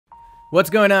What's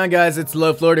going on, guys? It's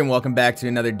Lowflord and welcome back to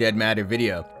another Dead Matter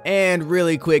video. And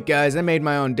really quick, guys, I made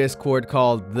my own Discord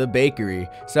called The Bakery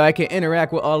so I can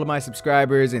interact with all of my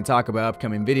subscribers and talk about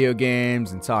upcoming video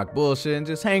games and talk bullshit and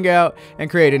just hang out and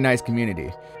create a nice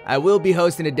community. I will be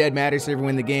hosting a Dead Matter server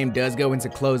when the game does go into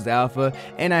closed alpha,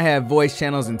 and I have voice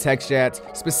channels and text chats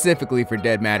specifically for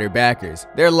Dead Matter backers.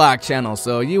 They're locked channels,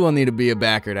 so you will need to be a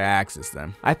backer to access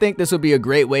them. I think this will be a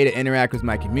great way to interact with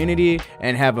my community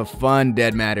and have a fun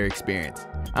Dead Matter experience.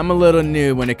 I'm a little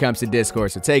new when it comes to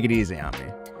Discord, so take it easy on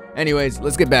me. Anyways,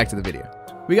 let's get back to the video.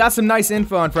 We got some nice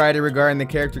info on Friday regarding the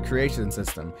character creation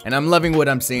system, and I'm loving what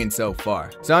I'm seeing so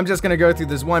far. So I'm just gonna go through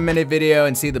this 1-minute video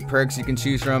and see the perks you can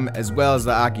choose from, as well as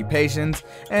the occupations,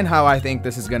 and how I think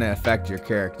this is gonna affect your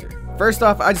character. First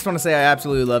off, I just wanna say I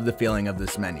absolutely love the feeling of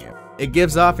this menu. It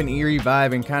gives off an eerie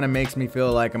vibe and kinda makes me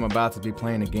feel like I'm about to be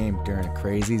playing a game during a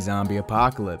crazy zombie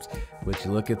apocalypse, which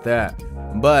look at that.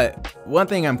 But one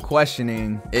thing I'm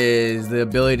questioning is the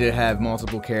ability to have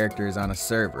multiple characters on a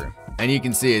server. And you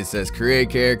can see it says create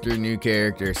character, new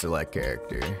character, select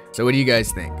character. So what do you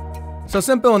guys think? So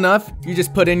simple enough, you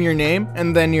just put in your name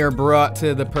and then you're brought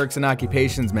to the perks and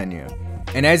occupations menu.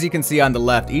 And as you can see on the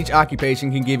left, each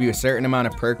occupation can give you a certain amount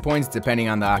of perk points depending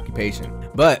on the occupation.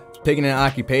 But picking an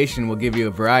occupation will give you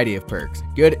a variety of perks,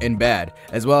 good and bad,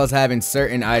 as well as having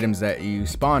certain items that you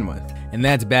spawn with. And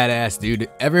that's badass, dude.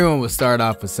 Everyone will start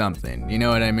off with something, you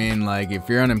know what I mean? Like if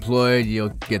you're unemployed, you'll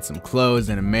get some clothes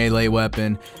and a melee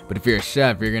weapon, but if you're a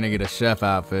chef, you're gonna get a chef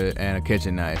outfit and a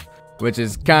kitchen knife. Which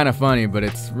is kind of funny, but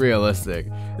it's realistic.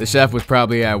 The chef was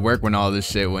probably at work when all this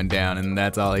shit went down, and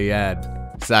that's all he had.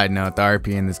 Side note, the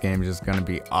RP in this game is just gonna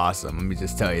be awesome, let me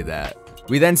just tell you that.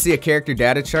 We then see a character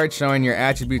data chart showing your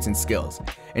attributes and skills.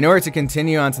 In order to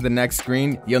continue on to the next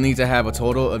screen, you'll need to have a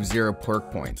total of 0 perk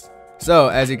points. So,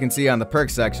 as you can see on the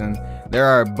perks section, there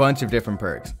are a bunch of different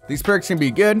perks. These perks can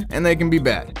be good and they can be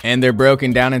bad. And they're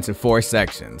broken down into 4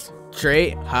 sections: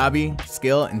 trait, hobby,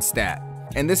 skill, and stat.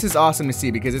 And this is awesome to see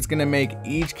because it's going to make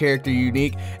each character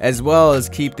unique as well as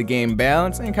keep the game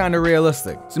balanced and kind of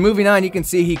realistic. So moving on, you can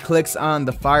see he clicks on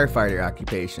the firefighter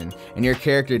occupation and your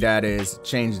character data is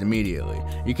changed immediately.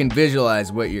 You can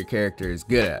visualize what your character is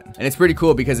good at. And it's pretty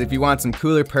cool because if you want some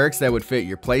cooler perks that would fit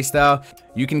your playstyle,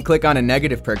 you can click on a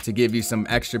negative perk to give you some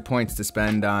extra points to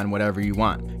spend on whatever you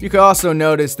want. You can also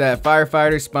notice that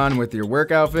firefighters spawn with your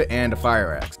work outfit and a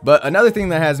fire axe. But another thing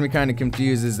that has me kind of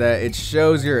confused is that it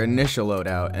shows your initial loadout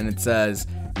and it says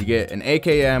you get an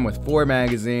AKM with 4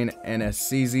 magazines and a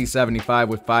CZ75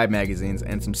 with 5 magazines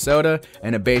and some soda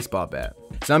and a baseball bat.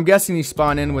 So I'm guessing you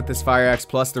spawn in with this fire axe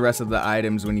plus the rest of the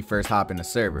items when you first hop in the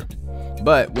server.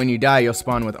 But when you die, you'll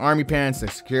spawn with army pants, a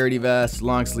security vest,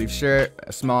 long sleeve shirt,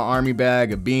 a small army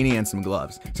bag, a beanie, and some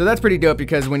gloves. So that's pretty dope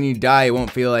because when you die, it won't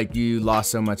feel like you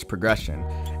lost so much progression.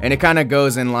 And it kind of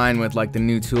goes in line with like the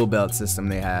new tool belt system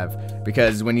they have,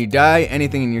 because when you die,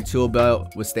 anything in your tool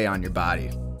belt will stay on your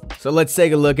body. So let's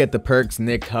take a look at the perks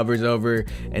Nick hovers over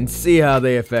and see how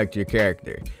they affect your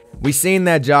character. We've seen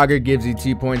that Jogger gives you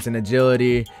 2 points in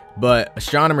agility, but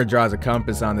Astronomer draws a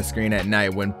compass on the screen at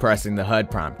night when pressing the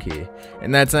HUD prompt key.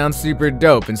 And that sounds super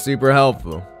dope and super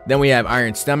helpful. Then we have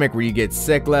Iron Stomach, where you get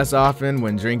sick less often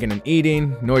when drinking and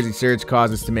eating. Noisy Search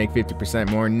causes to make 50%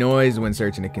 more noise when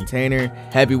searching a container.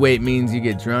 Heavyweight means you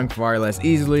get drunk far less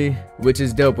easily, which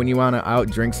is dope when you want to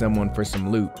outdrink someone for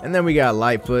some loot. And then we got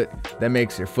Lightfoot, that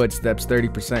makes your footsteps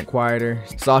 30% quieter.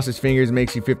 Sausage Fingers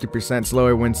makes you 50%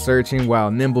 slower when searching, while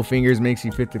Nimble Fingers makes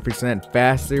you 50%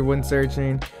 faster when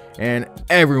searching. And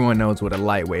everyone knows what a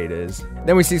lightweight is.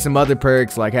 Then we see some other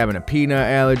perks like having a peanut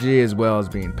allergy as well as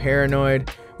being paranoid,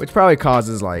 which probably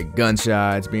causes like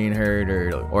gunshots being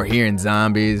heard or hearing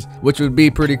zombies, which would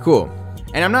be pretty cool.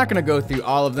 And I'm not going to go through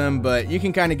all of them, but you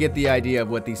can kind of get the idea of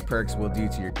what these perks will do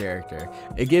to your character.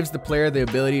 It gives the player the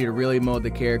ability to really mold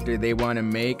the character they want to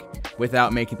make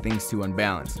without making things too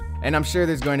unbalanced. And I'm sure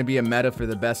there's going to be a meta for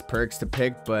the best perks to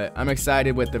pick, but I'm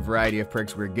excited with the variety of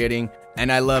perks we're getting,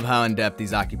 and I love how in-depth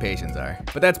these occupations are.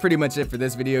 But that's pretty much it for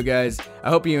this video, guys. I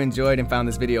hope you enjoyed and found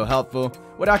this video helpful.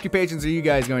 What occupations are you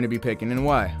guys going to be picking and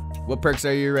why? What perks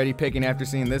are you already picking after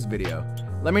seeing this video?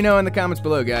 Let me know in the comments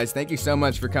below, guys. Thank you so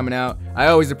much for coming out. I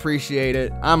always appreciate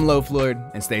it. I'm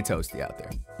Lowflord, and stay toasty out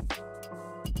there.